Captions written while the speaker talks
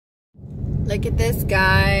Look at this,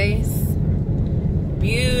 guys.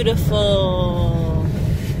 Beautiful.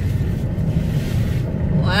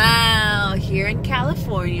 Wow, here in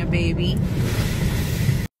California, baby.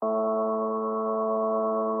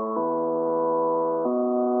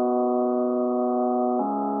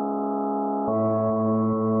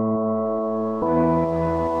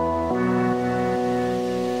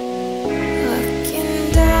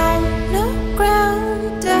 Looking down, no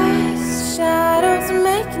ground, dust, shadows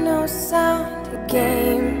make no sound. A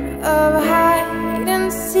game of hide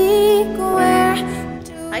and seek. Where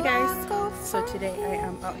do Hi guys, I go so from today I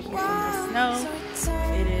am out here in the here? snow.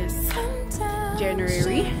 It is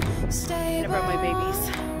January and I brought my babies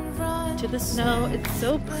to the snow. It's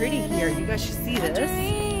so pretty here. You guys should see this.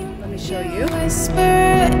 Let me show you. Whisper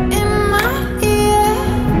in my ear,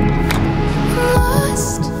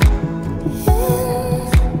 lost in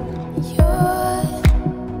your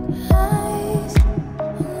eyes,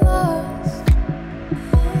 lost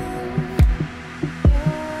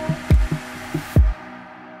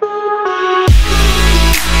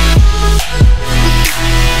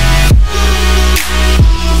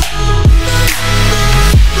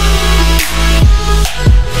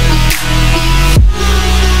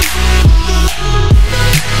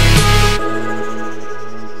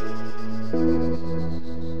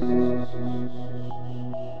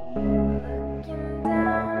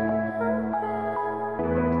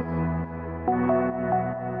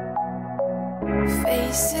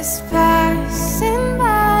faces passing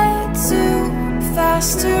by too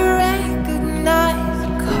fast to recognize.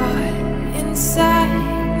 Caught inside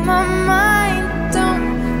my mind,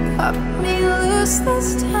 don't pop me loose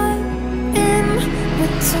this time. In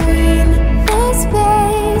between the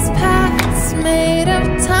space paths made of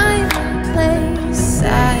time and place,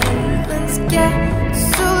 silence gets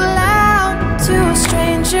so loud to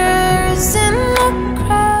strangers in the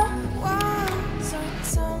crowd.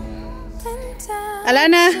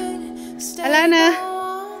 Alana,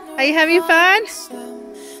 are you having fun?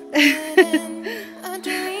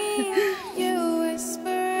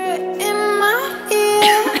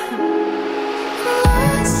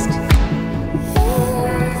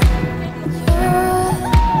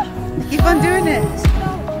 Keep on doing it.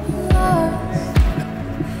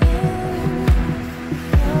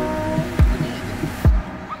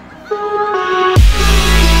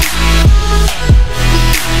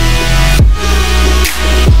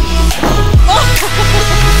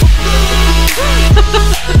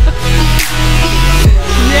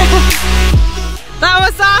 That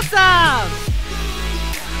was awesome!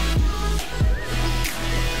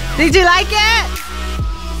 Did you like it?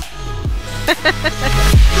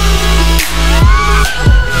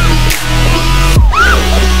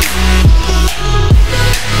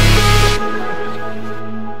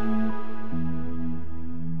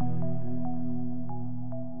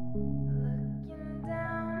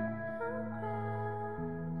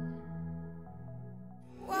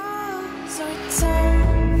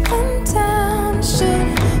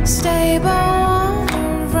 Stay on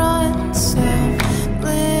the run,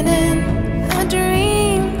 stumbling in a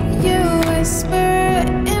dream. You whisper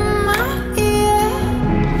in my ear,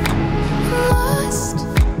 lost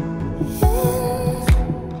in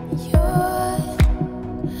your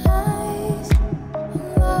eyes,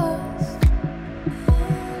 lost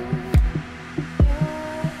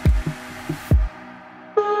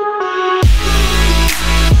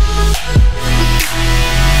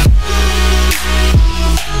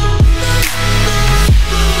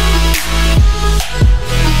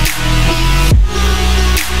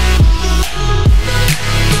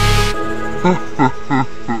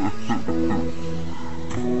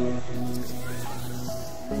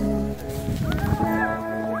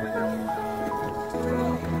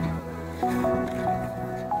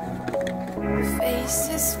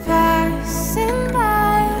faces passing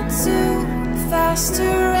by too fast to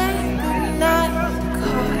recognize.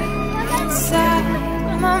 Caught inside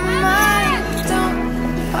my mind, don't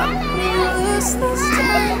pop me loose this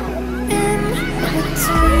time. In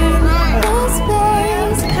between the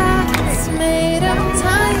space paths made of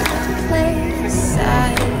time and place,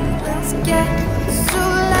 silence gets so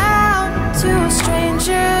loud to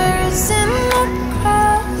strangers in the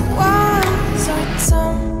crowd. Walls are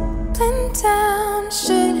tumbling down,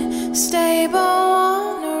 should stable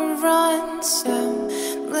on a run,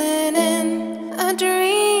 stumbling in a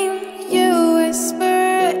dream. You whisper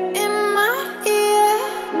in my ear,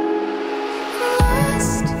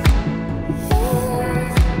 lost in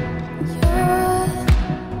your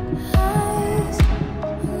eyes,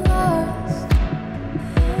 lost.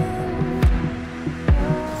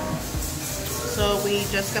 So we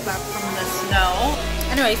just got back from the snow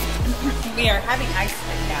and anyways, we are having ice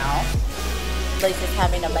cream now. Blaze is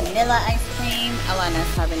having a vanilla ice cream.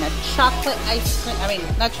 Alana's having a chocolate ice cream. I mean,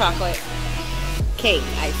 not chocolate, cake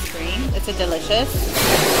ice cream. It's a delicious.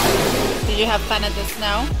 Did you have fun at the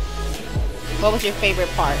snow? What was your favorite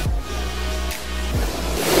part?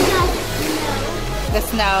 The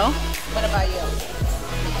snow. What about you?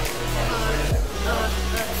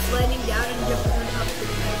 Sliding down and jumping on top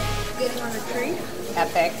of getting on the tree.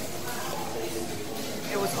 Epic.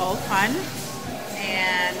 It was all fun,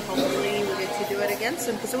 and hopefully we get to do it again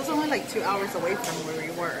soon because it was only like 2 hours away from where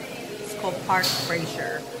we were. It's called Park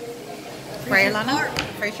Fraizer. Right, Alana?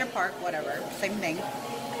 Fraizer Park, whatever. Same thing.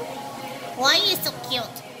 Why are you so cute?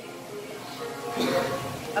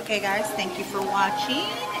 Okay, guys, thank you for watching,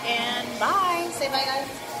 and bye. Say bye, guys.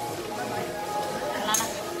 Bye.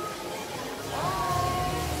 Alana.